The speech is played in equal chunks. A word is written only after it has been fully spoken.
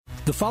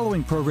The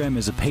following program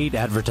is a paid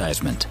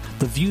advertisement.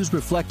 The views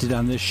reflected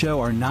on this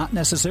show are not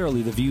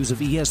necessarily the views of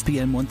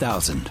ESPN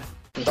 1000.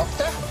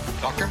 Doctor?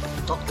 Doctor?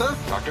 Doctor?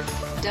 Doctor?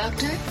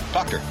 Doctor?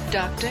 Doctor?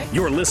 Doctor?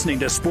 You're listening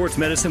to Sports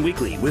Medicine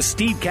Weekly with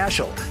Steve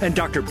Cashel and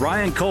Dr.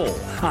 Brian Cole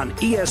on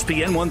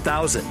ESPN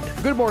 1000.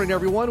 Good morning,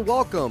 everyone.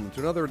 Welcome to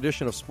another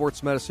edition of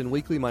Sports Medicine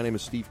Weekly. My name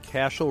is Steve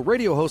Cashel,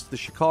 radio host of the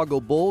Chicago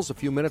Bulls. In a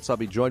few minutes, I'll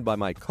be joined by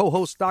my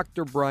co-host,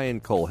 Dr.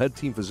 Brian Cole, head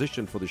team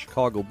physician for the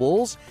Chicago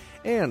Bulls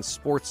and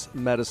sports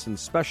medicine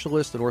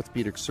specialist and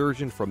orthopedic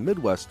surgeon from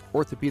Midwest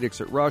Orthopedics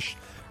at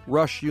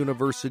Rush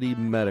University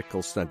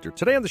Medical Center.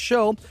 Today on the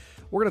show,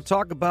 we're going to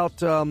talk about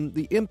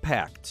the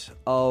impact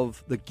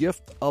of the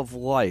gift of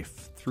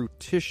life through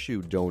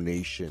tissue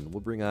donation.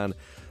 We'll bring on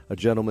a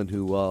gentleman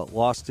who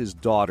lost his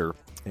daughter,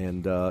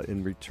 and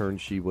in return,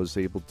 she was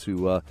able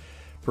to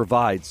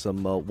provide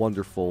some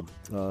wonderful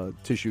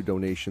tissue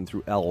donation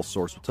through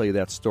Allosource. We'll tell you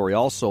that story.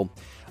 Also,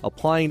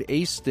 applying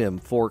A-Stim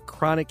for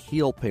chronic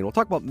heel pain. We'll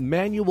talk about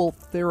manual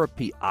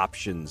therapy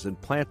options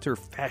and plantar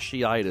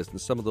fasciitis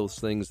and some of those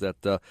things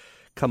that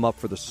come up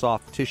for the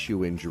soft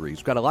tissue injuries.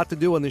 We've got a lot to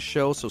do on this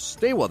show, so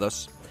stay with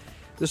us.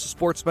 This is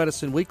Sports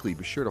Medicine Weekly.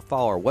 Be sure to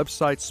follow our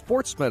website,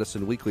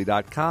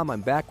 sportsmedicineweekly.com.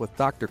 I'm back with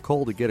Dr.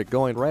 Cole to get it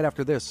going right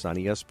after this on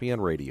ESPN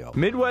Radio.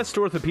 Midwest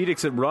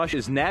Orthopedics at Rush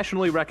is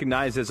nationally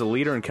recognized as a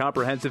leader in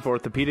comprehensive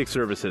orthopedic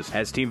services.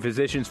 As team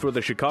physicians for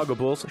the Chicago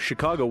Bulls,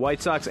 Chicago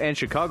White Sox, and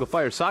Chicago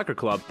Fire Soccer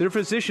Club, their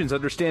physicians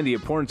understand the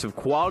importance of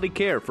quality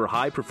care for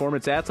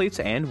high-performance athletes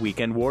and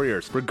weekend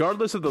warriors.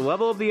 Regardless of the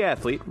level of the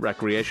athlete,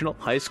 recreational,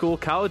 high school,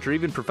 college, or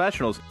even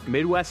professionals,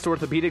 Midwest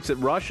Orthopedics at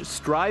Rush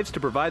strives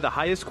to provide the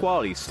highest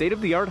quality,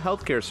 state-of-the-art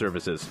healthcare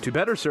services. To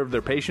better serve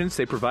their patients,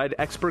 they provide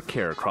expert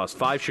care across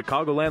 5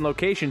 Chicagoland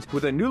locations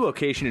with a new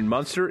location in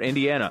Munster,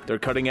 Indiana. Their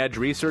cutting-edge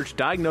research,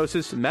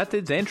 diagnosis,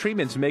 methods, and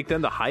treatments make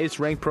them the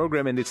highest-ranked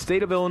program in the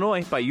state of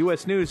Illinois by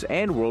U.S. News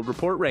and World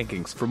Report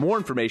rankings. For more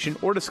information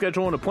or to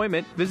schedule an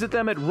appointment, visit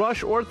them at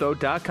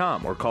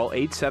rushortho.com or call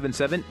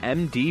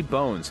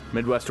 877-MD-BONES.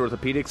 Midwest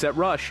Orthopedics at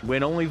Rush,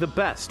 when only the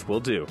best will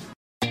do.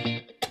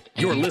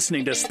 You're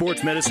listening to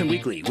Sports Medicine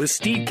Weekly with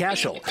Steve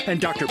Cashel and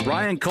Dr.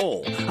 Brian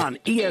Cole on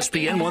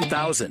ESPN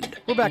 1000.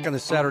 We're back on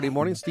this Saturday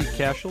morning. Steve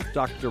Cashel,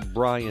 Dr.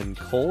 Brian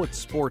Cole at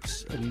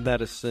Sports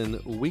Medicine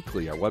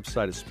Weekly. Our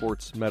website is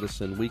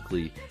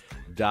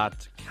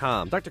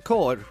sportsmedicineweekly.com. Dr.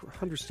 Cole, I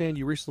understand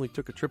you recently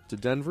took a trip to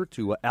Denver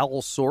to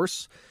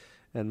Allosource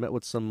and met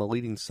with some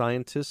leading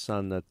scientists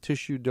on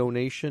tissue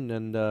donation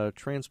and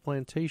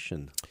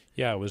transplantation.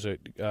 Yeah, it was a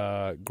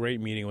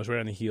great meeting. It was right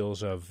on the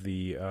heels of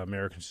the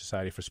American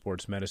Society for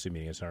Sports Medicine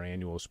meeting. It's our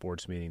annual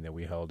sports meeting that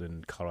we held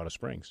in Colorado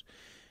Springs.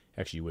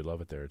 Actually, you would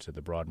love it there. It's at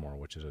the Broadmoor,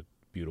 which is a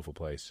beautiful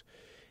place.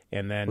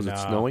 And then was it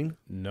snowing?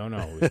 No,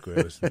 it was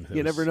good.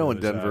 You never know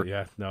in Denver.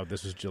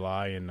 This was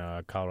July in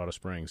Colorado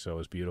Springs, so it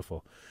was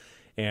beautiful.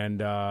 And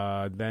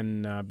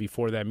then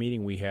before that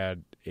meeting, we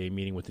had a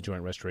meeting with the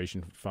Joint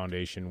Restoration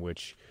Foundation,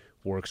 which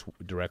works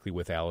directly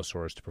with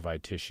Allosource to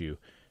provide tissue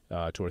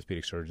to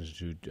orthopedic surgeons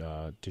to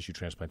tissue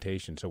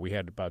transplantation. So we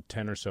had about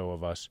 10 or so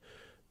of us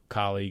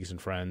colleagues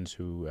and friends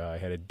who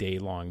had a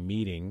day-long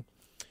meeting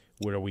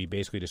where we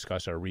basically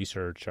discussed our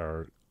research,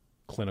 our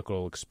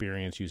clinical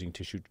experience using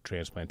tissue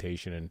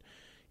transplantation, and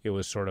it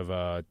was sort of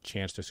a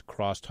chance to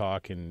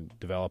cross-talk and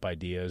develop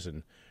ideas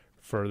and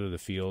further the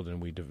field.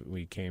 And we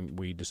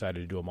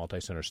decided to do a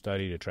multi-center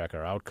study to track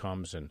our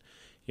outcomes, and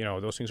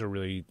those things are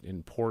really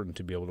important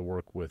to be able to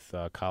work with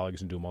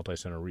colleagues and do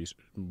multi-center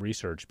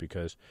research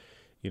because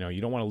you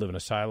don't want to live in a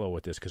silo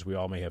with this because we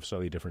all may have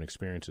slightly different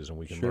experiences, and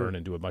we can learn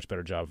and do a much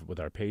better job with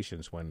our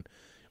patients when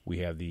we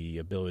have the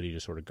ability to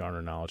sort of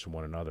garner knowledge from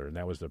one another, and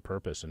that was the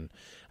purpose. And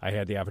I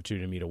had the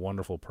opportunity to meet a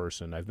wonderful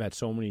person. I've met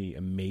so many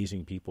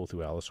amazing people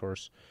through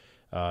Allosource.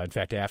 In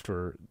fact,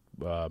 after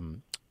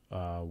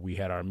we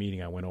had our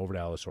meeting, I went over to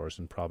Allosource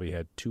and probably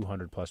had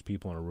 200-plus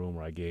people in a room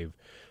where I gave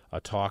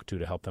a talk to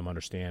help them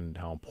understand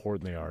how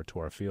important they are to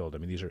our field. I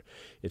mean,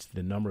 it's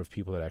the number of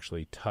people that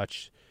actually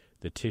touch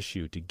the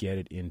tissue to get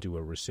it into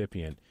a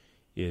recipient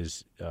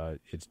it's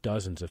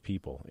dozens of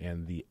people,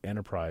 and the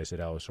enterprise at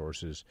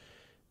Allosource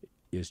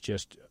is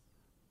just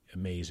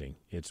amazing.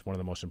 It's one of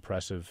the most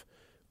impressive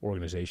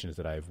organizations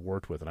that I've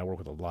worked with, and I work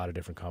with a lot of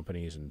different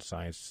companies and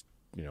science,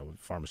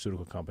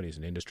 pharmaceutical companies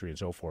and industry and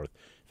so forth.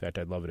 In fact,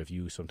 I'd love it if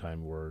you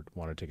sometime want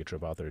to take a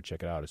trip out there to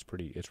check it out. It's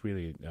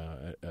really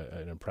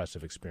an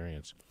impressive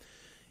experience.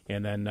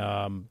 And then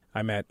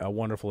I met a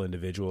wonderful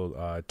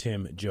individual,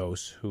 Tim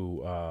Jose,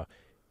 who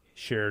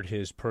shared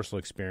his personal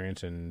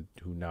experience and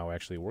who now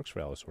actually works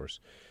for Allosource.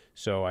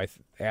 So I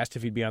asked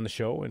if he'd be on the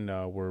show, and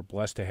we're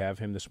blessed to have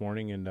him this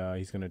morning, and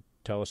he's going to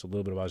tell us a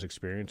little bit about his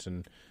experience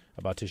and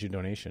about tissue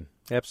donation.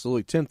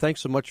 Absolutely. Tim,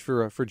 thanks so much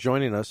for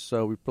joining us.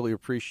 We really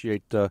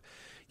appreciate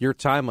your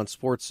time on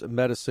Sports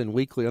Medicine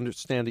Weekly. I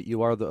understand that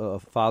you are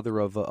the father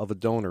of a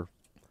donor.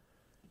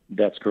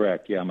 That's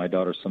correct. Yeah, my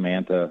daughter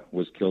Samantha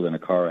was killed in a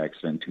car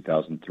accident in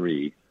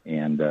 2003,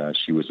 and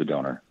she was a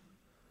donor.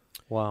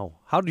 Wow.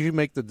 How did you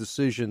make the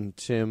decision,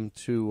 Tim,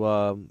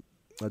 to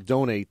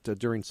donate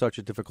during such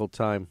a difficult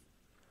time?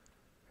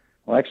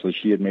 Well, actually,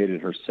 she had made it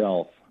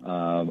herself.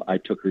 I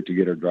took her to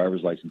get her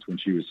driver's license when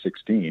she was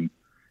 16,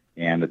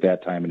 and at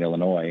that time in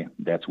Illinois,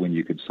 that's when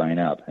you could sign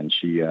up. And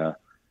she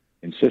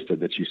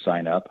insisted that she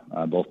sign up.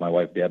 Both my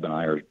wife Deb and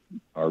I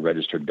are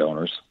registered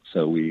donors,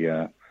 so we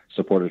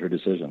supported her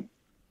decision.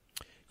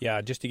 Yeah,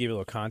 just to give you a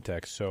little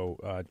context,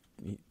 so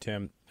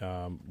Tim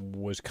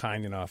was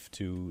kind enough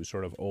to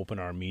sort of open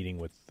our meeting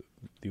with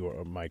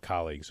my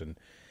colleagues, and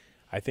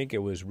I think it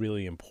was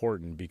really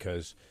important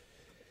because,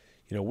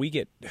 you know, we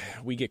get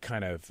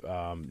kind of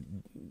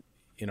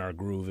in our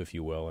groove, if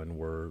you will, and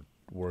we're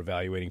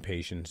evaluating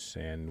patients,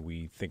 and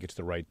we think it's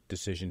the right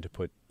decision to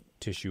put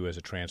tissue as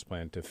a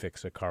transplant to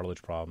fix a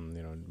cartilage problem.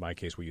 You know, in my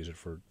case, we use it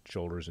for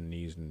shoulders and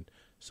knees, and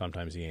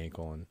sometimes the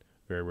ankle, and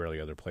very rarely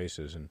other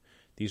places. And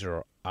these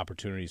are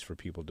opportunities for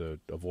people to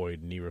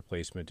avoid knee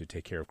replacement, to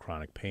take care of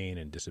chronic pain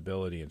and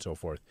disability and so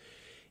forth.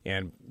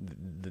 And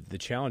the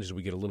challenge is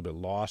we get a little bit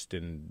lost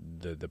in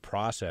the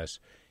process,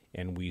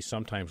 and we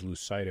sometimes lose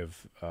sight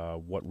of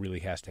what really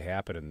has to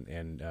happen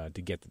and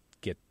to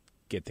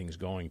get things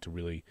going, to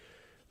really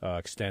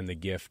extend the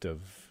gift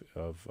of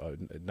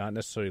not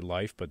necessarily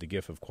life, but the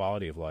gift of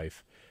quality of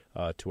life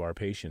to our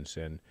patients.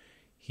 And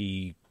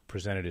he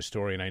presented his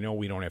story, and I know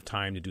we don't have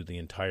time to do the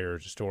entire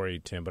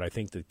story, Tim, but I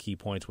think the key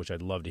points, which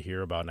I'd love to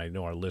hear about, and I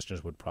know our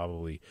listeners would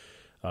probably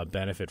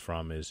benefit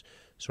from, is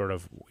sort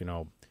of, you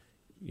know,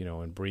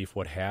 in brief,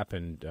 what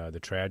happened, the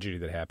tragedy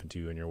that happened to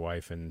you and your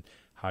wife, and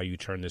how you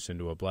turned this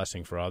into a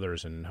blessing for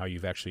others, and how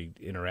you've actually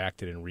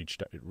interacted and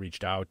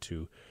reached out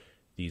to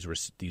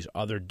these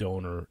other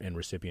donor and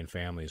recipient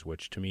families,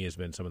 which to me has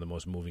been some of the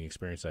most moving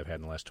experience I've had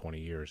in the last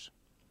 20 years.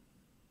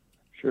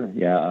 Sure.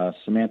 Yeah.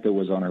 Samantha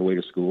was on her way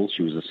to school.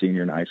 She was a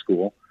senior in high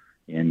school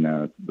in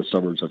the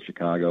suburbs of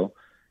Chicago,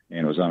 and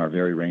it was on a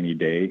very rainy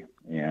day.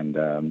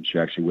 And she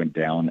actually went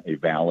down a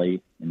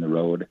valley in the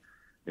road.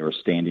 There was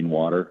standing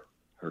water.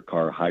 Her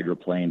car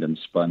hydroplaned and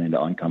spun into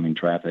oncoming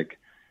traffic,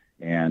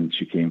 and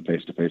she came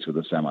face to face with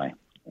a semi,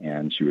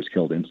 and she was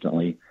killed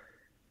instantly.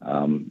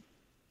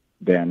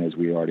 Then, as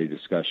we already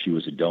discussed, she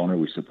was a donor.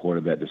 We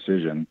supported that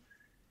decision.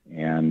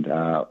 And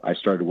I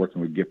started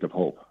working with Gift of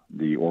Hope,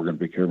 the organ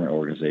procurement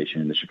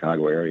organization in the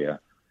Chicago area,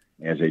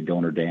 as a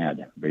donor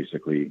dad,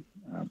 basically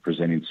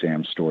presenting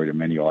Sam's story to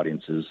many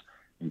audiences,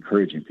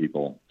 encouraging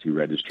people to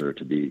register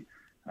to be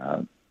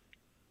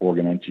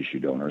organ and tissue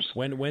donors.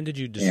 When did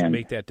you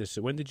make that?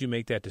 When did you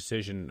make that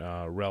decision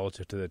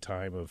relative to the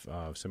time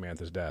of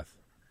Samantha's death?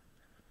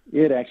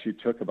 It actually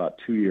took about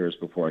 2 years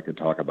before I could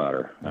talk about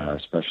her,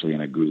 especially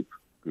in a group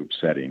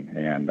setting,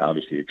 and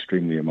obviously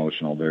extremely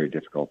emotional, very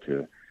difficult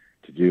to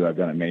do. I've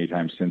done it many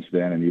times since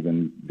then, and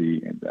even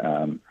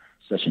the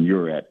session you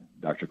were at,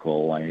 Dr.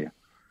 Cole, I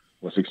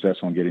was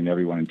successful in getting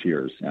everyone in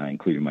tears,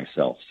 including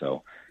myself.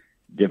 So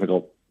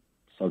difficult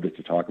subject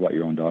to talk about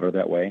your own daughter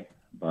that way,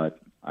 but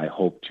I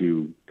hope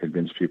to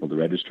convince people to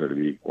register to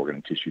be organ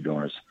and tissue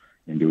donors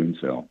in doing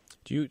so.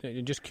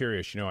 Just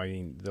curious, I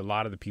mean, a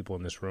lot of the people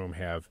in this room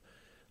have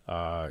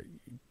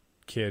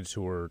kids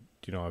who are,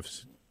 of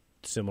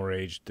similar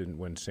age than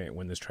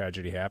when this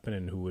tragedy happened,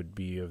 and who would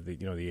be of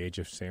the age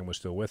if Sam was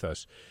still with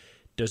us.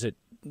 Does it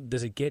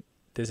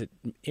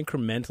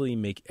incrementally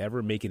make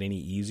it any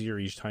easier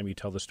each time you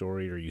tell the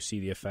story or you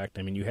see the effect?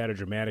 I mean, you had a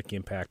dramatic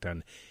impact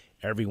on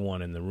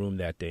everyone in the room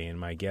that day, and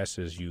my guess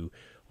is you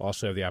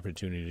also have the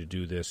opportunity to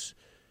do this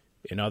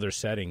in other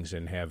settings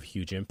and have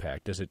huge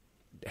impact. Does it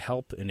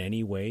help in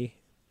any way?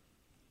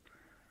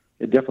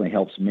 It definitely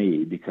helps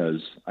me,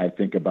 because I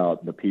think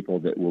about the people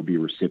that will be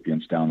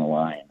recipients down the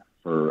line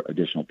for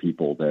additional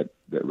people that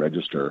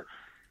register.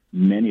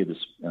 Many of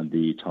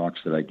the talks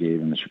that I gave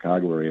in the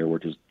Chicago area were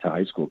to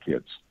high school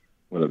kids,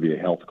 whether it be a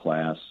health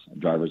class, a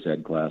driver's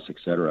ed class,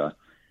 etc.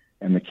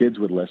 And the kids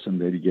would listen,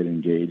 they'd get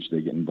engaged,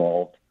 they'd get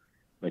involved.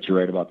 But you're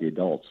right about the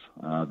adults.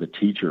 The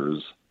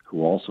teachers,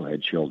 who also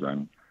had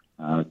children,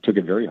 took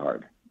it very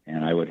hard.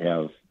 And I would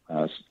have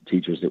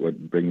teachers that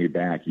would bring me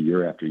back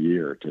year after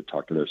year to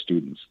talk to their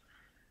students.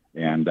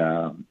 And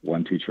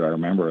one teacher I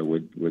remember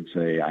would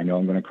say, "I know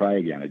I'm going to cry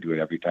again. I do it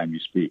every time you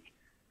speak."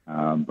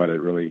 But it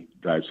really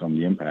drives home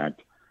the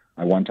impact.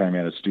 I one time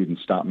had a student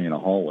stop me in a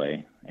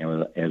hallway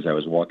as I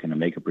was walking to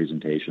make a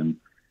presentation,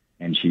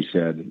 and she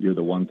said, "You're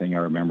the one thing I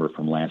remember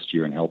from last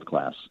year in health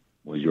class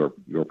was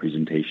your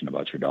presentation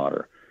about your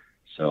daughter."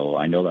 So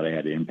I know that I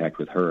had an impact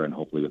with her, and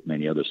hopefully with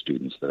many other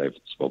students that I've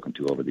spoken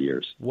to over the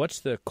years. What's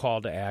the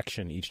call to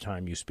action each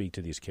time you speak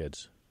to these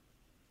kids?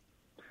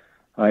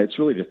 It's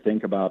really to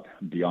think about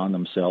beyond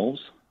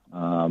themselves.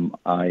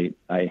 I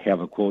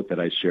have a quote that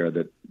I share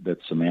that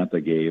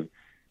Samantha gave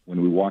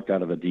when we walked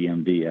out of the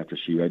DMV after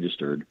she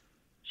registered.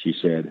 She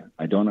said,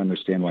 "I don't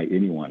understand why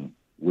anyone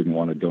wouldn't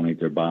want to donate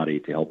their body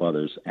to help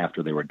others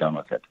after they were done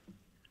with it."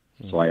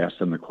 So I asked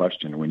them the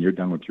question, when you're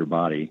done with your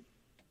body,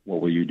 what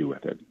will you do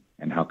with it?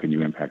 And how can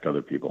you impact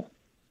other people?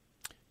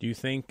 Do you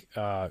think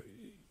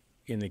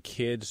in the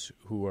kids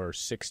who are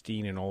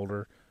 16 and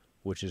older,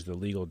 which is the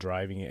legal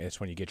driving, it's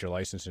when you get your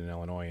license in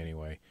Illinois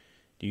anyway,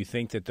 do you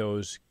think that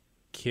those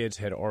kids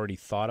had already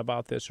thought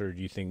about this, or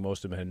do you think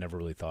most of them had never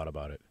really thought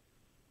about it?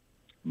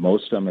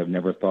 most of them have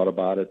never thought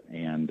about it,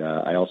 and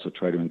I also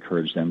try to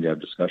encourage them to have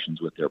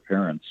discussions with their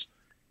parents,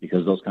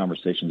 because those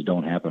conversations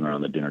don't happen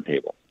around the dinner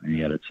table, and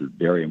yet it's a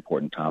very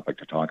important topic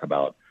to talk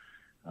about.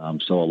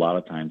 So a lot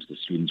of times the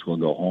students will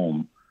go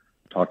home,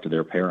 talk to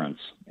their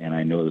parents, and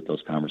I know that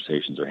those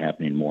conversations are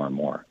happening more and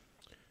more.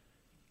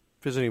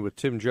 Visiting with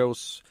Tim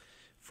Jose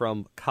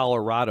from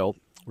Colorado.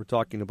 We're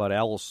talking about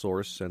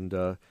Allosource,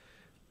 and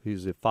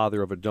he's the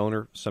father of a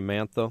donor,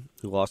 Samantha,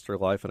 who lost her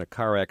life in a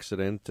car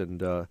accident.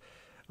 And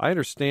I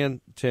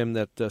understand, Tim,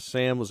 that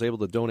Sam was able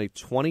to donate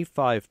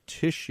 25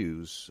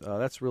 tissues.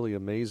 That's really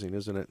amazing,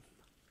 isn't it?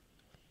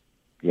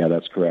 Yeah,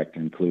 that's correct,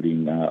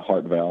 including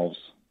heart valves,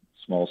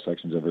 small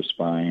sections of her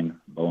spine,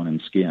 bone,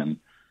 and skin.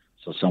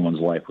 So someone's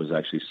life was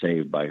actually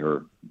saved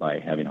by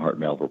having heart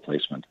valve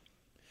replacement.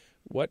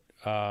 What?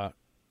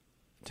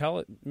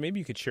 Maybe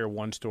you could share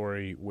one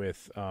story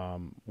with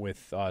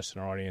us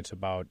and our audience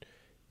about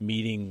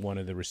meeting one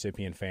of the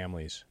recipient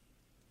families.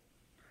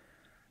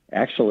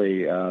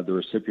 Actually, the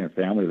recipient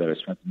family that I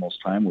spent the most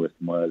time with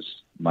was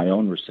my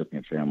own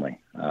recipient family.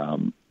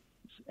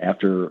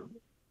 After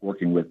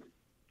working with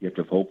Gift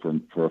of Hope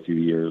for a few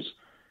years,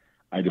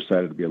 I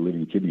decided to be a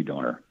living kidney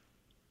donor.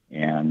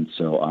 And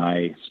so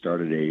I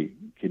started a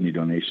kidney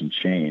donation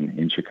chain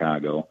in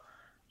Chicago,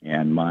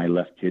 and my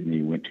left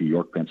kidney went to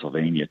York,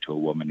 Pennsylvania, to a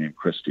woman named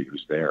Christy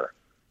who's there.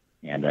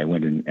 And I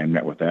went in and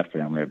met with that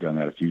family. I've done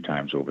that a few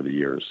times over the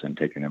years and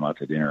taken them out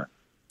to dinner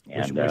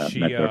and met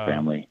their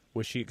family.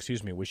 Was she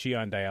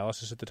on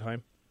dialysis at the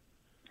time?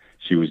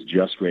 She was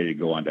just ready to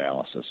go on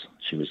dialysis.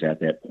 She was at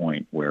that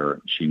point where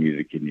she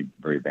needed a kidney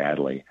very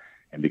badly.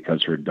 And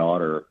because her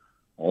daughter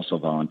also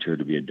volunteered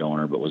to be a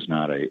donor but was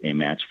not a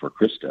match for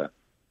Krista,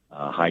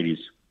 Heidi's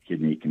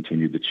kidney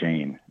continued the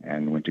chain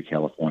and went to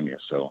California.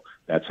 So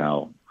that's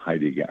how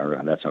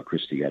that's how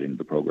Christy got into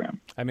the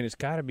program. I mean, it's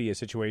got to be a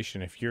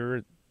situation, if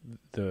you're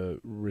the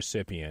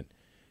recipient,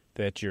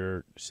 that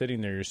you're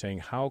sitting there, you're saying,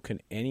 how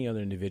can any other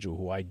individual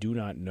who I do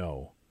not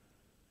know,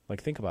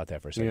 like, think about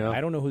that for a second. Yeah,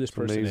 I don't know who this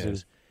person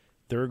is.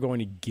 They're going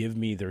to give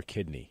me their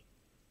kidney.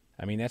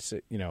 I mean, that's,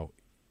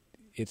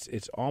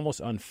 it's almost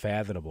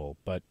unfathomable,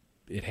 but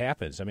it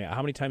happens. I mean,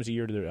 how many times a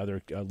year do there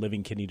other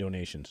living kidney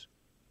donations?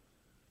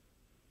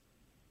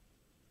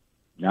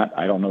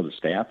 I don't know the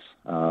stats,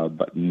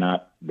 but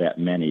not that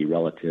many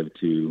relative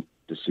to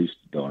deceased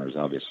donors,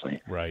 obviously.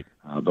 Right.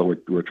 But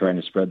we're trying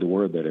to spread the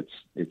word that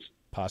it's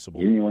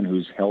possible. Anyone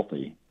who's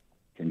healthy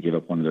can give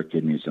up one of their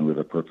kidneys and live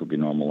a perfectly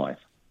normal life.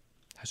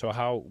 So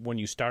when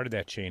you started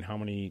that chain, how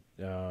many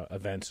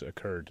events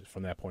occurred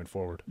from that point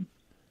forward?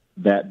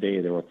 That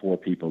day, there were 4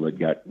 people that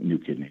got new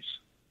kidneys.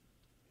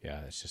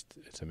 Yeah,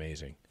 it's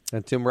amazing.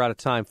 And Tim, we're out of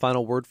time.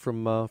 Final word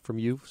from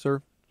you,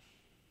 sir?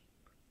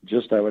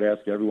 Just, I would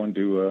ask everyone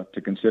to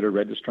consider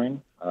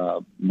registering.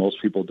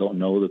 Most people don't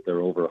know that there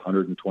are over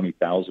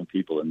 120,000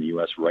 people in the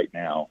U.S. right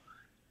now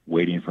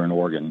waiting for an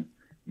organ,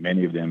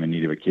 many of them in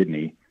need of a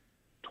kidney.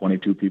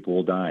 22 people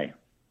will die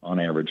on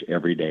average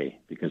every day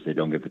because they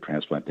don't get the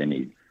transplant they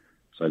need.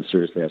 So I'd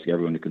seriously ask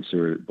everyone to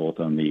consider it, both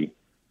on the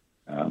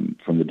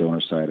from the donor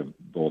side of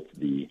both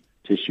the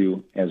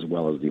tissue as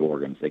well as the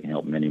organs. They can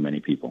help many, many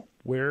people.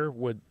 Where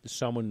would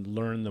someone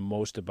learn the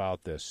most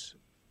about this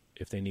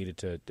if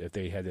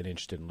they had an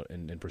interest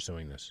in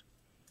pursuing this?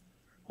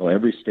 Well,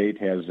 every state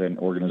has an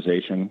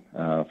organization.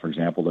 For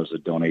example, there's a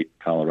Donate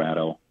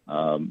Colorado.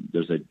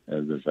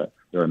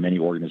 There are many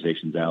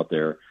organizations out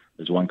there.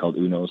 There's one called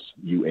UNOS,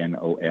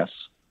 UNOS.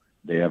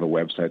 They have a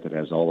website that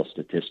has all the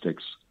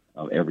statistics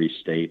of every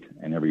state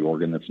and every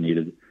organ that's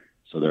needed.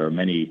 So there are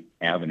many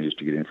avenues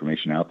to get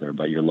information out there,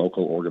 but your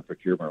local organ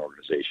procurement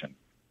organization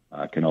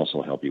can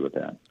also help you with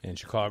that. In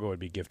Chicago, it would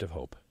be Gift of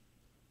Hope.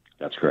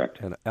 That's correct.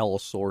 And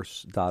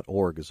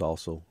allosource.org is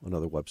also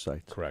another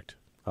website. Correct.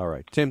 All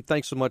right. Tim,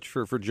 thanks so much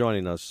for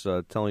joining us,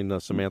 telling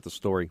Samantha's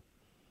story.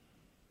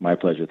 My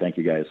pleasure. Thank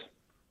you, guys.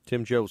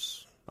 Tim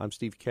Jose. I'm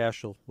Steve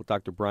Cashel with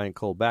Dr. Brian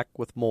Cole, back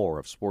with more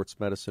of Sports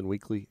Medicine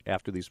Weekly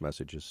after these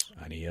messages.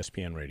 On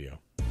ESPN Radio.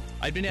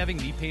 I'd been having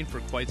knee pain for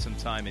quite some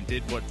time and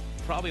did what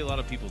probably a lot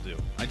of people do.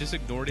 I just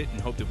ignored it and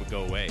hoped it would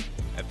go away.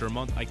 After a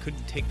month, I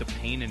couldn't take the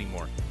pain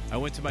anymore. I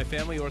went to my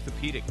family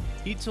orthopedic.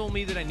 He told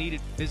me that I needed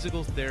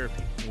physical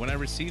therapy. When I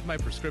received my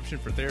prescription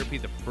for therapy,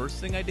 the first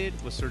thing I did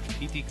was search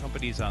PT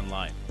companies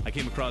online. I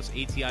came across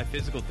ATI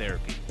Physical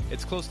Therapy.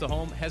 It's close to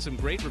home, has some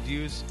great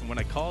reviews, and when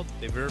I called,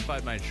 they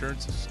verified my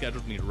insurance and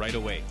scheduled me right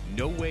away.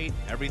 No wait,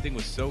 everything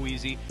was so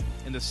easy,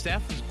 and the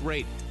staff was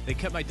great. They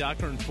kept my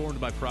doctor informed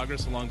of my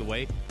progress along the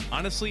way.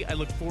 Honestly, I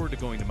look forward to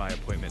going to my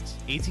appointments.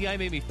 ATI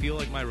made me feel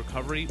like my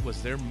recovery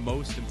was their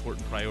most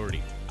important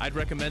priority. I'd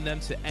recommend them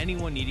to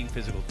anyone needing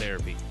physical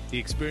therapy. The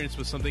experience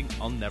was something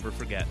I'll never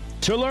forget.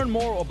 To learn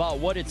more about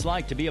what it's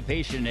like to be a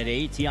patient at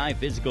ATI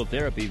Physical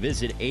Therapy,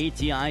 visit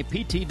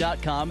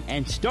ATIPT.com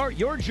and start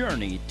your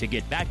journey to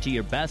get back to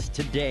your best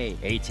today.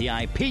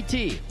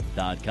 ATIPT.com.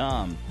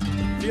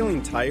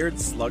 Feeling tired,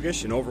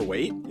 sluggish, and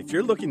overweight? If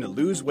you're looking to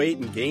lose weight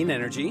and gain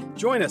energy,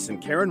 join us in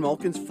Karen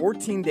Malkin's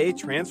 14-day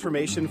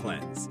transformation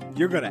cleanse.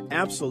 You're going to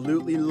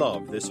absolutely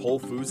love this Whole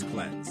Foods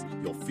cleanse.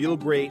 You'll feel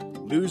great,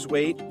 lose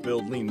weight,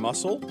 build lean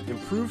muscle,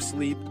 improve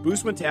sleep,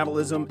 boost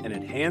metabolism, and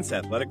enhance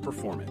athletic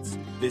performance.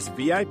 This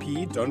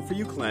VIP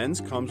done-for-you cleanse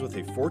comes with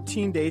a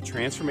 14-day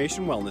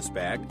transformation wellness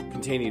bag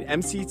containing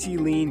MCT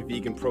Lean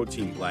Vegan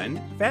Protein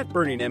Blend,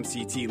 fat-burning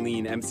MCT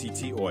Lean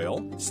MCT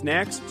Oil,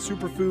 snacks,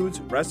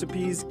 superfoods,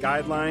 recipes,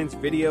 guidelines,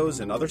 videos,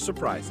 and other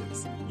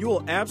surprises. You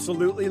will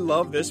absolutely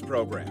love this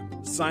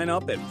program. Sign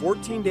up at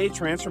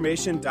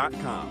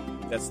 14daytransformation.com.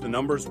 That's the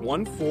numbers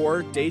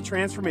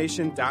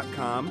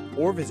 14daytransformation.com,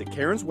 or visit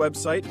Karen's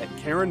website at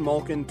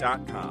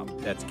KarenMalkin.com.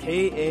 That's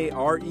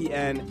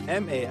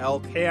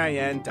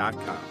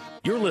KarenMalkin.com.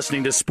 You're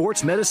listening to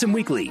Sports Medicine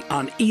Weekly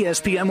on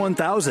ESPN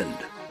 1000.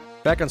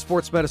 Back on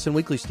Sports Medicine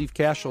Weekly, Steve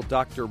Cashel,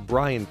 Dr.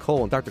 Brian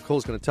Cole. And Dr. Cole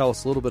is going to tell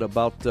us a little bit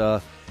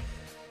about,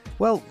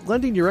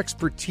 lending your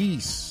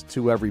expertise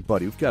to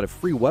everybody. We've got a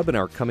free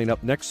webinar coming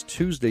up next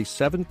Tuesday,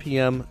 7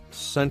 p.m.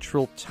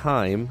 Central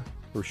Time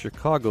or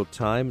Chicago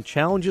time.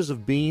 Challenges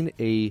of being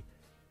a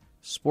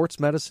sports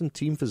medicine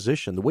team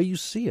physician, the way you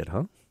see it,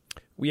 huh?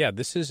 Well, yeah,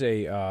 this is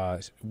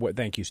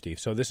thank you, Steve.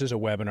 So this is a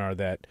webinar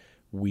that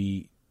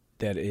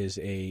is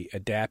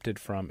adapted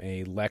from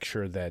a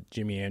lecture that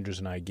Jimmy Andrews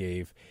and I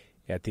gave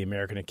at the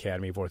American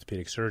Academy of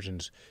Orthopedic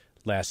Surgeons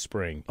last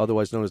spring.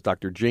 Otherwise known as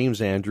Dr.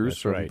 James Andrews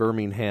from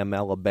Birmingham,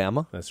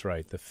 Alabama. That's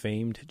right, the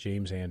famed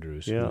James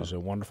Andrews, yeah, who's a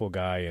wonderful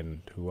guy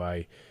and who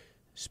I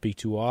speak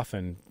to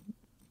often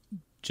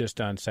just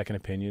on second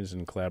opinions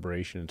and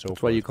collaboration and so forth.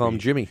 That's why you call him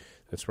Jimmy.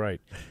 That's right.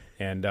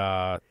 And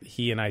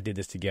he and I did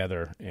this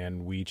together,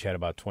 and we each had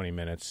about 20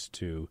 minutes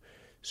to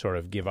sort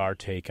of give our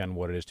take on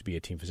what it is to be a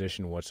team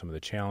physician, what some of the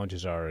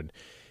challenges are. And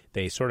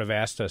they sort of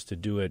asked us to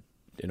do it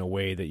in a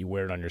way that you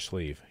wear it on your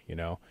sleeve, you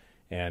know.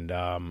 And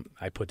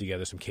I put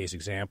together some case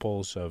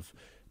examples of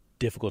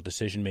difficult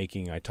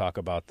decision-making. I talk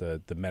about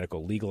the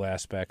medical legal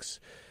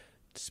aspects,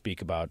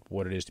 speak about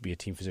what it is to be a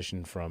team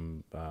physician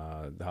from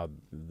how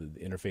the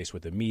interface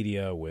with the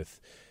media, with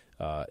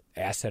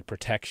asset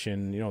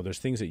protection. You know, there's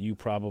things that you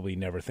probably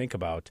never think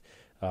about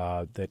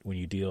that when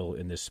you deal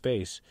in this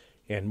space.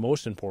 And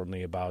most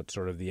importantly, about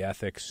sort of the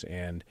ethics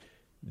and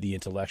the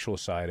intellectual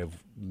side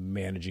of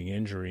managing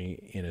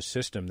injury in a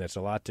system that's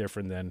a lot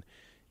different than,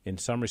 in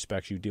some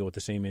respects, you deal with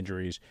the same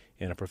injuries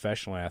in a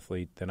professional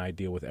athlete than I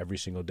deal with every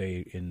single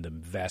day in the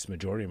vast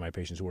majority of my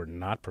patients who are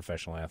not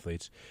professional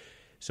athletes.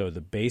 So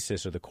the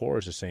basis or the core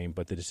is the same,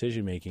 but the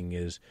decision-making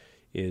is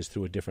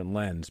through a different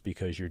lens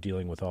because you're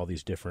dealing with all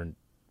these different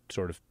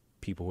sort of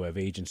people who have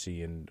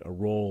agency and a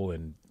role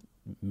in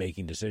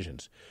making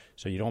decisions.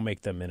 So you don't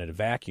make them in a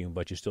vacuum,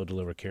 but you still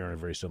deliver care in a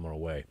very similar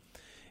way.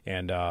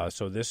 And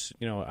so this,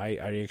 you know,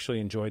 I actually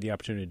enjoyed the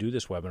opportunity to do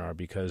this webinar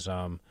because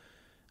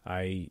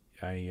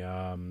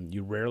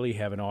you rarely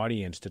have an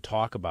audience to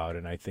talk about it,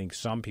 and I think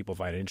some people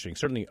find it interesting.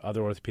 Certainly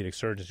other orthopedic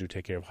surgeons who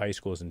take care of high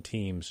schools and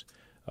teams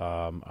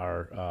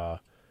are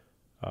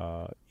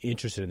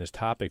interested in this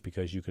topic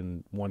because we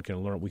can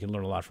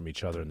learn a lot from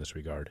each other in this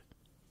regard.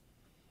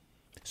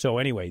 So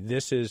anyway,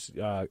 this is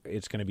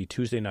it's going to be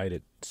Tuesday night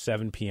at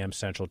 7 p.m.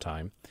 Central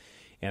Time,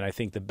 and I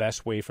think the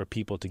best way for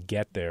people to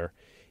get there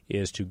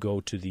is to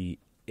go to the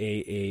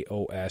aaos.org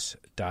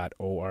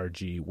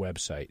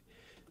website.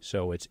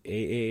 So it's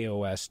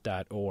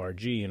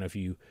aaos.org, and if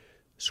you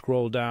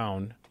scroll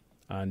down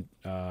on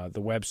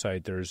the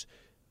website, there's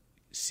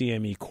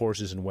CME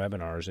courses and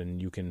webinars,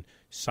 and you can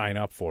sign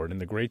up for it.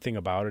 And the great thing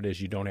about it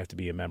is you don't have to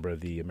be a member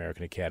of the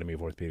American Academy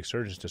of Orthopedic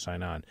Surgeons to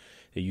sign on.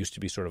 It used to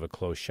be sort of a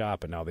closed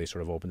shop, and now they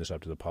sort of open this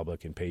up to the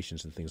public and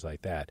patients and things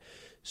like that.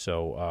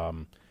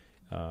 So,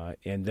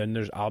 and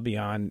then I'll be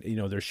on. You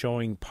know, they're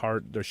showing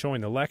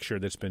the lecture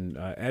that's been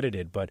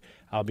edited, but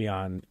I'll be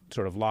on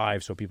sort of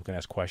live so people can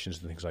ask questions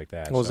and things like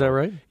that. Oh, is that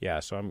right? Yeah.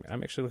 So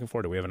I'm actually looking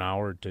forward to it. We have an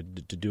hour to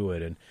do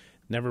it, and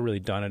never really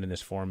done it in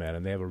this format,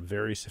 and they have a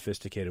very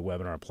sophisticated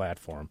webinar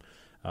platform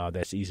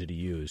that's easy to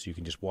use. You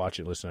can just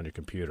watch it, listen on your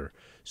computer.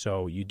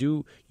 So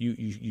you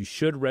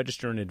should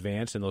register in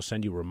advance, and they'll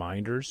send you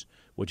reminders,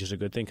 which is a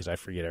good thing because I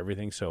forget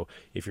everything. So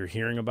if you're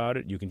hearing about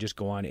it, you can just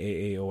go on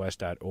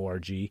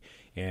aaos.org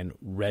and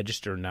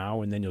register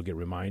now, and then you'll get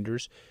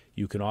reminders.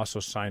 You can also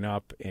sign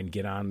up and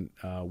get on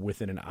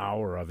within an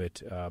hour of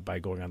it by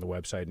going on the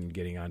website and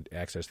getting on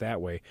access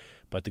that way.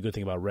 But the good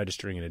thing about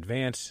registering in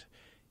advance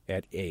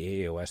at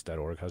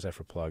aaos.org, how's that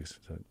for plugs,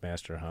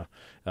 master, huh?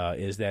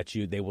 Is that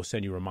they will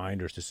send you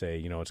reminders to say,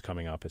 you know, it's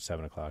coming up at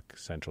 7 o'clock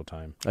Central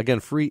Time. Again,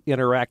 free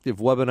interactive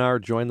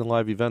webinar. Join the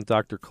live event.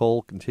 Dr.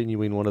 Cole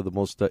continuing one of the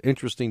most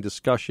interesting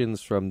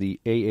discussions from the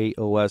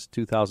AAOS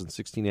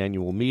 2016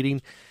 annual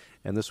meeting,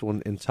 and this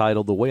one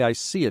entitled The Way I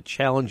See It,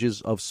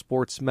 Challenges of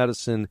Sports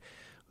Medicine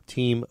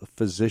Team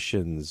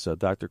Physicians.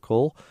 Dr.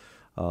 Cole,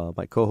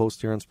 my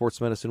co-host here on Sports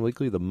Medicine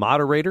Weekly, the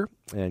moderator,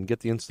 and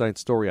get the inside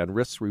story on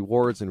risks,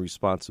 rewards, and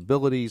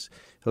responsibilities.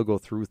 He'll go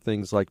through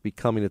things like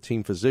becoming a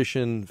team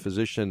physician,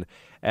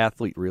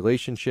 physician-athlete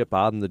relationship,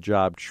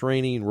 on-the-job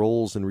training,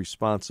 roles and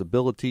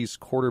responsibilities,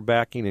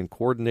 quarterbacking and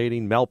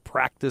coordinating,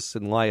 malpractice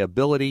and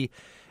liability,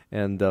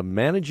 and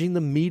managing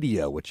the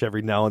media, which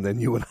every now and then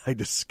you and I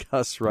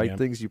discuss, right? Yeah.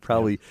 Things you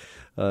probably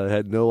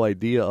had no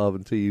idea of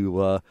until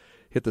you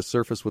hit the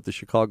surface with the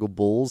Chicago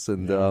Bulls,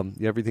 and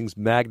everything's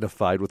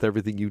magnified with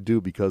everything you do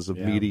because of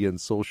media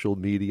and social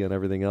media and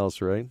everything else,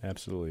 right?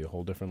 Absolutely, a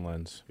whole different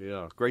lens.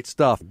 Yeah, great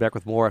stuff. Back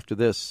with more after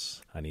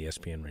this on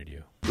ESPN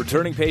Radio.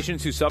 Returning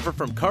patients who suffer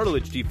from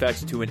cartilage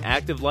defects to an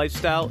active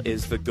lifestyle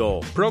is the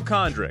goal.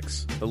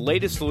 Prochondrix, the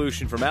latest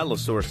solution from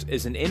Allosource,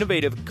 is an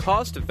innovative,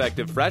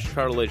 cost-effective fresh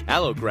cartilage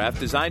allograft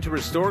designed to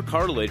restore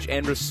cartilage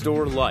and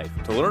restore life.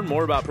 To learn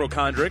more about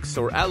Prochondrix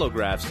or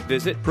allografts,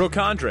 visit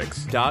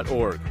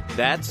prochondrix.org.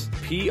 That's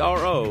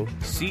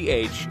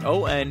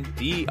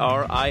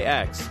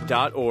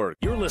PROCHONDRIX.org.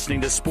 You're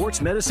listening to Sports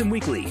Medicine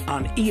Weekly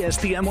on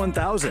ESPN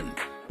 1000.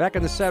 Back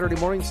on this Saturday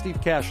morning, Steve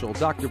Cashel,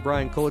 Dr.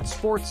 Brian Cole at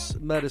Sports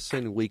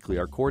Medicine Weekly.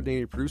 Our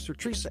coordinating producer,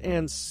 Teresa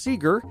Ann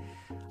Seeger.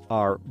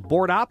 Our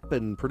board op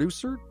and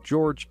producer,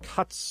 George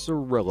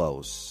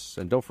Katsarillos.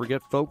 And don't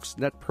forget, folks,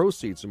 net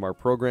proceeds from our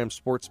program,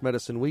 Sports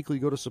Medicine Weekly,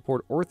 go to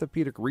support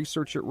orthopedic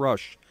research at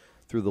Rush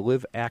through the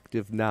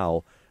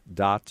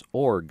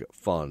LiveActiveNow.org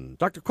fund.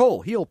 Dr.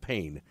 Cole, heel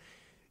pain.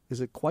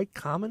 Is it quite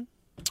common?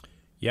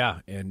 Yeah,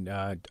 and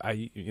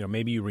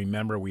maybe you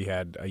remember we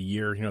had a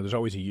year. There's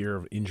always a year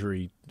of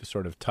injury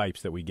sort of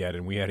types that we get,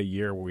 and we had a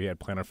year where we had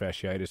plantar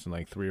fasciitis in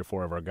like 3 or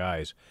 4 of our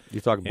guys.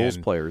 You're talking Bulls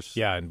players,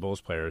 yeah, and Bulls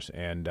players,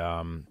 and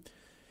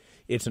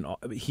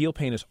heel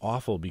pain is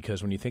awful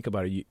because when you think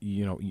about it,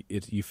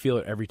 you feel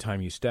it every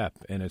time you step,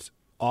 and it's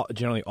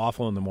generally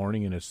awful in the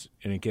morning, and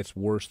it gets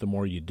worse the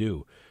more you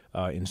do.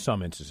 In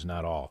some instances,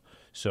 not all.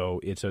 So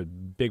it's a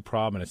big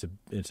problem, and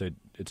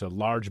it's a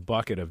large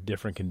bucket of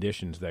different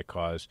conditions that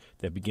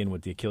begin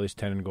with the Achilles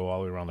tendon, go all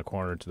the way around the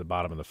corner to the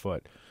bottom of the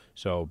foot.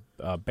 So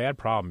bad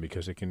problem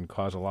because it can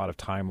cause a lot of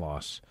time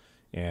loss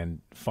and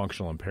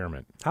functional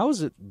impairment. How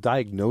is it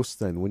diagnosed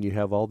then when you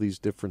have all these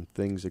different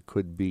things it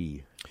could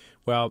be?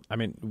 Well, I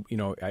mean,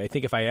 I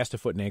think if I asked a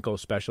foot and ankle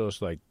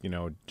specialist like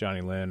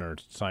Johnny Lynn or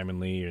Simon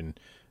Lee and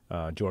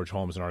George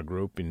Holmes in our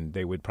group, and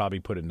they would probably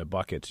put it into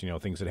buckets,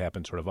 things that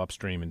happen sort of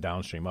upstream and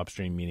downstream.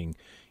 Upstream meaning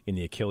in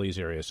the Achilles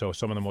area. So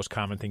some of the most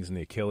common things in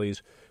the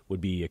Achilles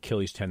would be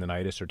Achilles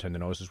tendonitis or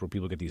tendinosis, where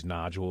people get these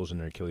nodules in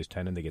their Achilles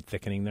tendon. They get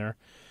thickening there.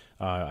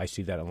 I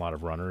see that in a lot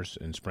of runners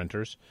and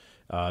sprinters.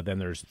 Then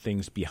there's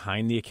things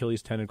behind the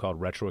Achilles tendon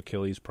called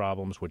retroachilles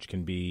problems, which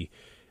can be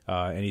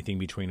anything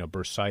between a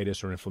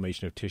bursitis or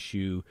inflammation of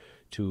tissue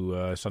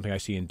to something I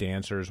see in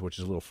dancers, which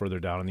is a little further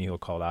down in the heel,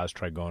 called os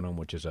trigonum,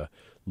 which is a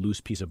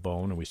loose piece of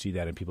bone, and we see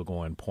that in people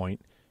going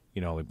point,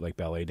 like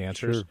ballet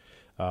dancers. Sure.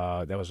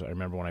 I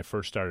remember when I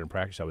first started in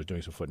practice, I was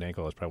doing some foot and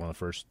ankle. That was probably one of the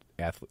first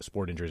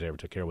sport injuries I ever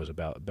took care of was a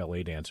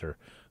ballet dancer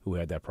who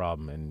had that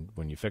problem, and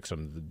when you fix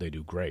them, they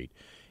do great.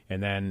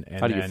 And then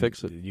how do you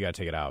fix it? You got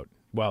to take it out.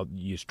 Well,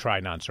 you just try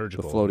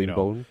non-surgical. The floating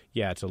bone?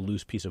 Yeah, it's a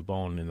loose piece of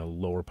bone in the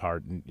lower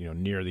part,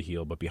 near the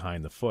heel, but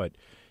behind the foot.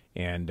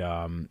 And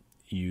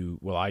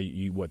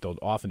what they'll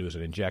often do is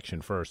an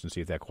injection first and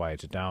see if that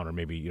quiets it down, or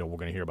maybe we're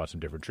going to hear about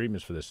some different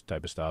treatments for this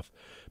type of stuff.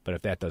 But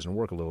if that doesn't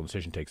work, a little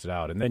incision takes it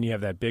out, and then you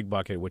have that big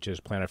bucket, which is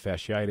plantar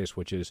fasciitis,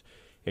 which is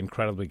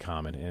incredibly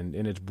common,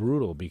 and it's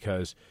brutal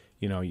because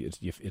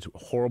it's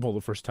horrible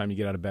the first time you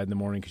get out of bed in the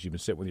morning because you've been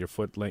sitting with your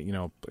foot in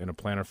a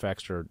plantar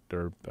flex or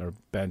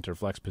bent or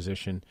flex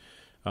position.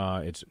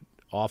 It's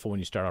awful when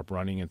you start up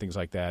running and things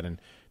like that, and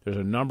there's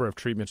a number of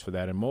treatments for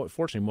that, and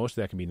fortunately most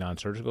of that can be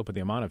non-surgical, but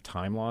the amount of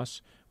time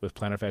loss with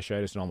plantar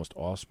fasciitis in almost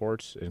all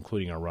sports,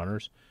 including our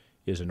runners,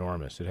 is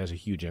enormous. It has a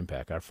huge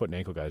impact. Our foot and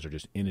ankle guys are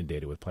just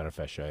inundated with plantar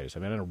fasciitis. I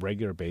mean, on a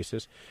regular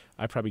basis,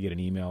 I probably get an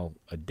email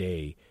a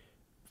day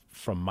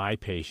from my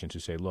patients who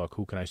say, look,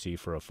 who can I see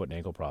for a foot and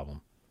ankle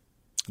problem?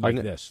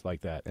 Like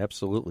that.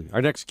 Absolutely.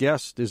 Our next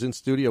guest is in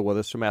studio with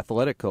us from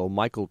Athletico,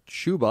 Michael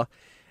Chuba,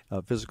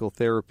 a physical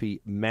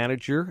therapy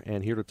manager,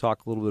 and here to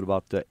talk a little bit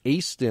about the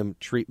ASTIM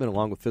treatment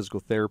along with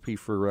physical therapy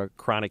for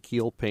chronic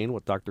heel pain,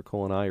 what Dr.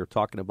 Cole and I are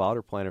talking about,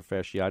 or plantar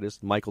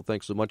fasciitis. Michael,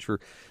 thanks so much for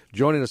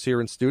joining us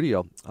here in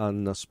studio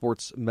on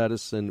Sports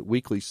Medicine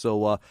Weekly.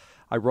 So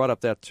I brought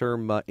up that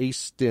term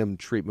ASTIM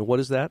treatment. What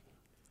is that?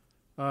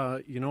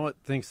 You know what?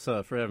 Thanks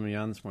for having me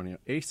on this morning.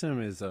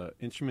 ASTIM is an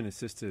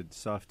instrument-assisted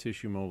soft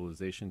tissue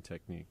mobilization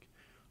technique.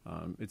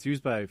 It's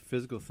used by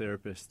physical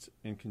therapists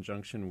in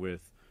conjunction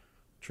with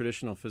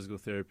traditional physical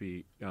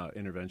therapy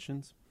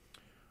interventions.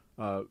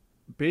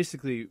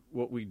 Basically,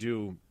 what we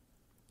do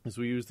is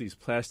we use these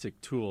plastic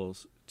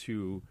tools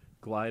to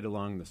glide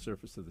along the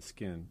surface of the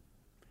skin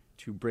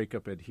to break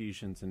up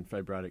adhesions and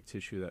fibrotic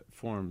tissue that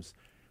forms,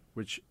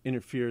 which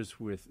interferes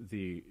with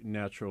the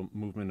natural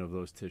movement of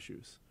those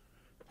tissues.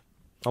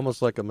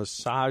 Almost like a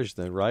massage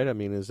then, right? I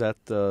mean, is that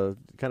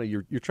kind of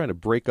you're trying to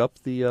break up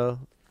the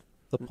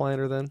the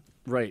plantar then?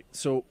 Right.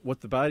 So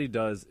what the body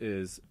does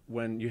is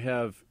when you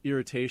have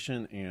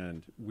irritation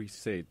and we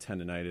say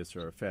tendinitis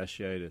or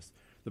fasciitis,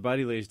 the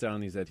body lays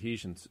down these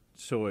adhesions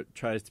so it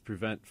tries to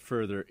prevent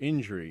further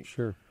injury.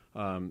 Sure.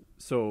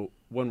 So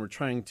when we're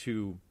trying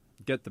to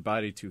get the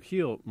body to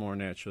heal more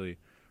naturally,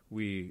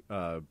 we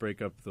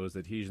break up those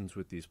adhesions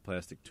with these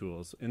plastic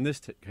tools. In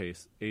this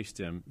case,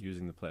 A-stim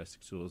using the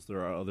plastic tools.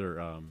 There are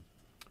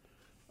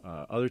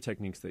other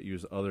techniques that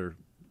use other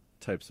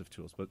types of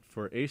tools, but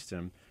for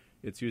A-stim,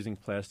 it's using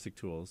plastic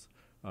tools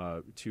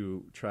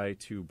to try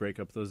to break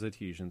up those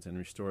adhesions and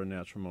restore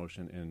natural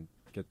motion and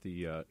get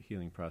the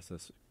healing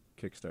process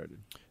kick-started.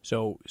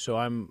 So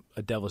I'm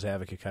a devil's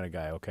advocate kind of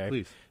guy, okay?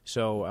 Please.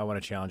 So I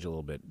want to challenge you a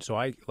little bit. So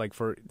I, like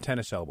for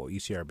tennis elbow,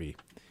 ECRB,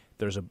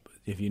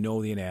 if you know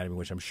the anatomy,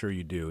 which I'm sure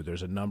you do,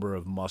 there's a number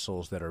of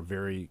muscles that are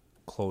very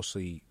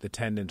closely, the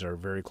tendons are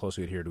very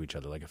closely adhered to each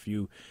other. Like if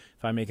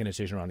I make an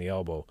incision around the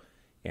elbow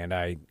and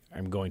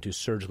I'm going to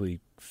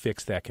surgically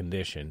fix that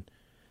condition,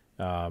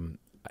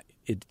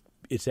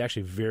 it's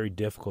actually very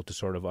difficult to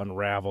sort of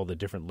unravel the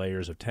different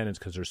layers of tendons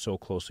because they're so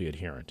closely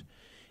adherent.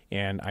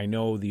 And I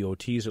know the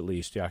OTs, at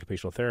least, the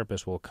occupational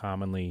therapists, will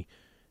commonly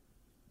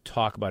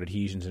talk about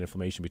adhesions and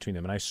inflammation between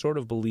them. And I sort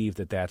of believe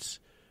that that's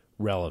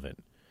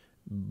relevant.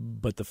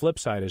 But the flip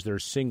side is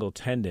there's single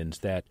tendons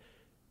that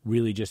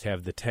really just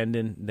have the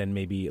tendon, then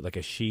maybe like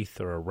a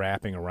sheath or a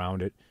wrapping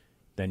around it.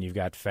 Then you've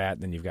got fat,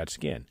 then you've got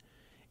skin.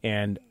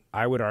 And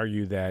I would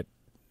argue that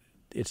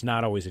it's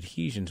not always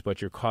adhesions, but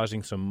you're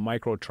causing some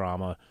micro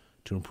trauma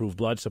to improve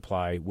blood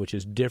supply, which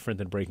is different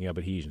than breaking up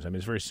adhesions. I mean,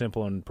 it's very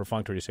simple and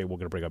perfunctory to say we're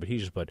going to break up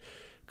adhesions, but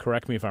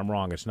correct me if I'm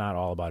wrong, it's not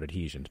all about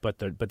adhesions. But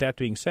that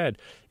being said,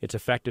 it's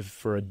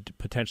effective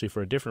potentially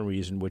for a different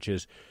reason, which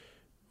is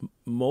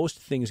most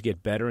things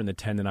get better in the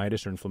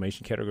tendinitis or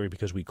inflammation category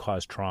because we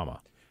cause trauma.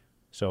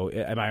 So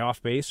am I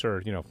off base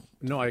or,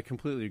 No, I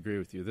completely agree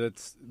with you.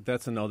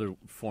 That's another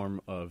form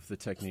of the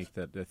technique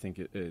that I think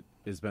it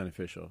is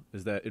beneficial,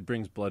 is that it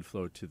brings blood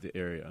flow to the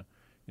area.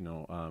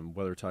 Whether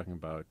we're talking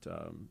about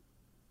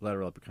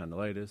lateral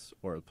epicondylitis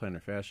or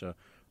plantar fascia,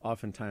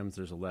 oftentimes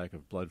there's a lack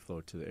of blood flow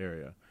to the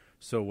area.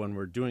 So when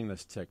we're doing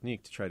this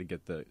technique to try to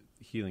get the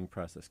healing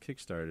process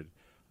kick-started,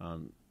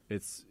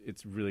 it's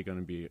really going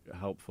to be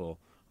helpful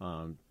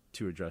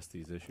to address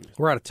these issues.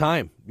 We're out of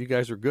time. You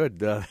guys are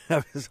good.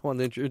 I just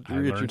wanted to I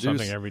learn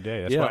something every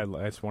day.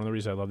 That's one of the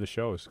reasons I love the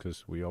show is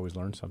because we always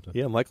learn something.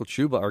 Yeah, Michael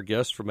Chuba, our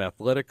guest from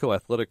Athletico,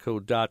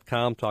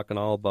 athletico.com, talking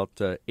all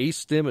about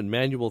A-stim and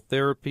manual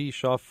therapy,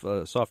 soft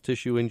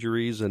tissue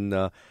injuries, and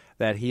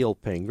that heel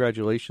pain.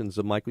 Congratulations,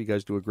 Michael. You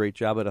guys do a great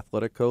job at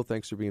Athletico.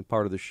 Thanks for being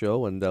part of the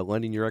show and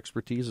lending your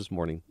expertise this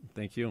morning.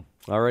 Thank you.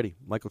 All righty.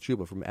 Michael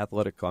Chuba from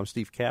Athletico. I'm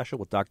Steve Cashel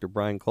with Dr.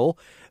 Brian Cole.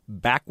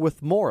 Back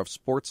with more of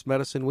Sports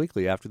Medicine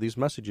Weekly after these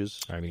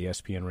messages. On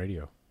ESPN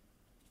Radio.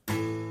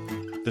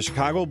 The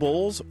Chicago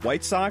Bulls,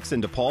 White Sox,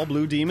 and DePaul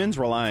Blue Demons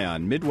rely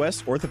on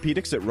Midwest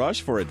Orthopedics at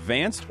Rush for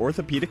advanced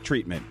orthopedic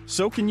treatment.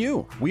 So can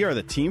you. We are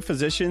the team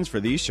physicians for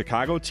these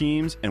Chicago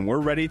teams, and we're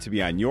ready to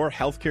be on your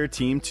healthcare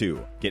team,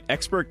 too. Get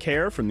expert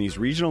care from these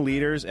regional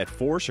leaders at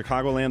 4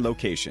 Chicagoland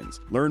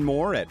locations. Learn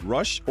more at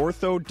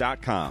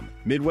rushortho.com.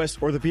 Midwest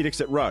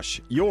Orthopedics at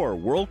Rush, your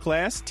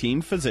world-class team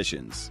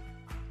physicians.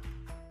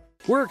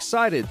 We're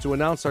excited to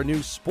announce our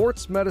new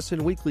Sports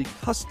Medicine Weekly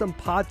custom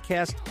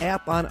podcast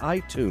app on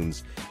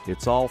iTunes.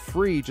 It's all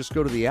free. Just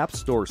go to the App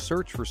Store,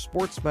 search for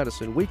Sports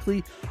Medicine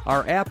Weekly.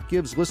 Our app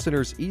gives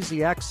listeners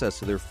easy access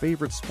to their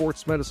favorite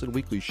Sports Medicine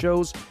Weekly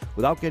shows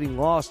without getting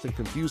lost in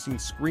confusing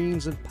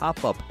screens and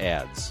pop-up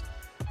ads.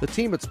 The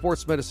team at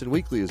Sports Medicine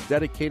Weekly is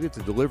dedicated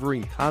to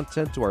delivering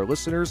content to our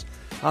listeners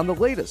on the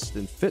latest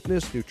in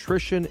fitness,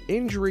 nutrition,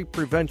 injury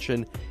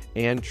prevention,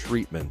 and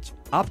treatment.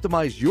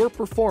 Optimize your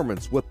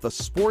performance with the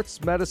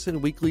Sports Medicine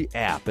Weekly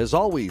app. As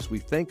always, we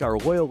thank our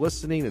loyal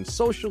listening and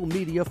social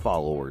media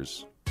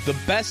followers. The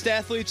best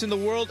athletes in the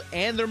world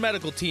and their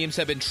medical teams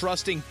have been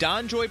trusting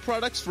DonJoy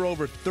products for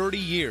over 30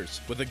 years.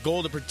 With a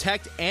goal to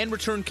protect and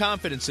return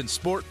confidence in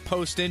sport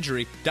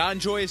post-injury,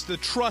 DonJoy is the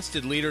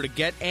trusted leader to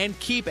get and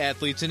keep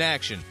athletes in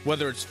action.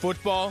 Whether it's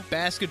football,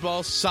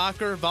 basketball,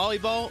 soccer,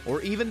 volleyball,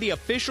 or even the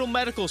official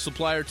medical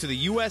supplier to the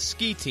U.S.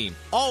 ski team,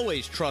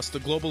 always trust the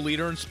global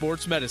leader in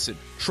sports medicine.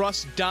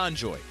 Trust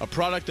DonJoy, a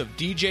product of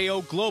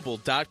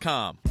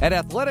DJOglobal.com. At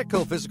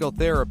Athletico Physical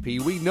Therapy,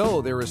 we know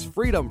there is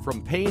freedom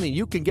from pain and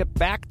you can get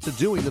back to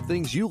doing the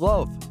things you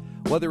love.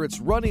 Whether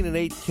it's running an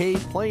 8K,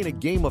 playing a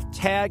game of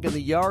tag in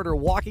the yard, or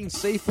walking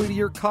safely to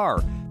your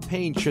car,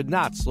 pain should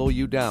not slow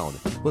you down.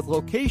 With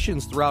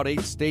locations throughout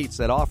 8 states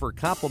that offer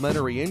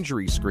complimentary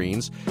injury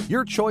screens,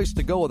 your choice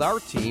to go with our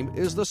team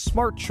is the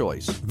smart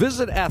choice.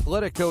 Visit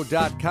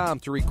athletico.com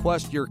to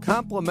request your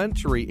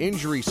complimentary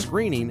injury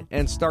screening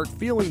and start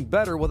feeling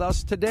better with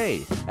us today.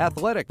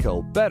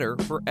 Athletico, better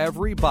for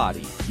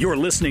everybody. You're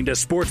listening to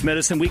Sports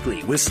Medicine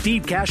Weekly with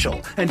Steve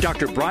Cashel and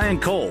Dr. Brian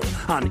Cole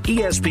on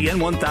ESPN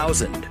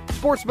 1000.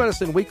 Sports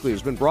Medicine Weekly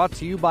has been brought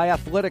to you by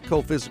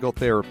Athletico Physical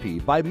Therapy,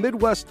 by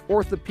Midwest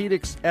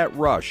Orthopedics at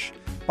Rush,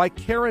 by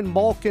Karen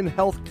Malkin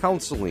Health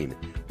Counseling,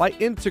 by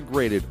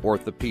Integrated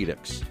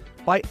Orthopedics,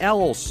 by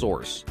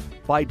Allosource,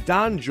 by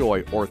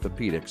Donjoy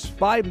Orthopedics,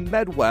 by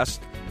MedWest,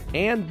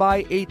 and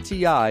by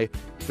ATI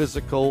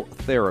Physical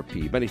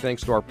Therapy. Many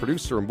thanks to our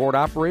producer and board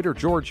operator,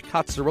 George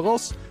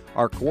Katsarilos.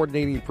 Our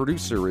coordinating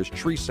producer is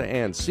Teresa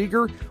Ann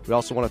Seeger. We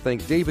also want to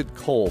thank David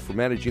Cole for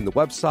managing the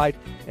website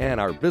and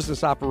our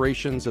business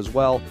operations, as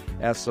well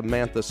as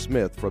Samantha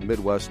Smith from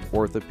Midwest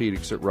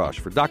Orthopedics at Rush.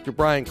 For Dr.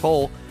 Brian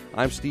Cole,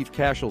 I'm Steve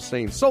Cashel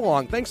saying so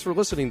long. Thanks for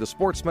listening to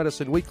Sports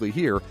Medicine Weekly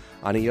here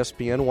on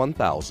ESPN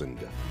 1000.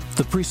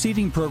 The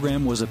preceding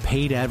program was a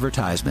paid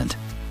advertisement.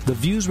 The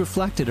views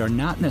reflected are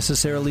not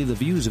necessarily the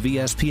views of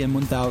ESPN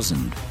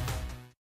 1000.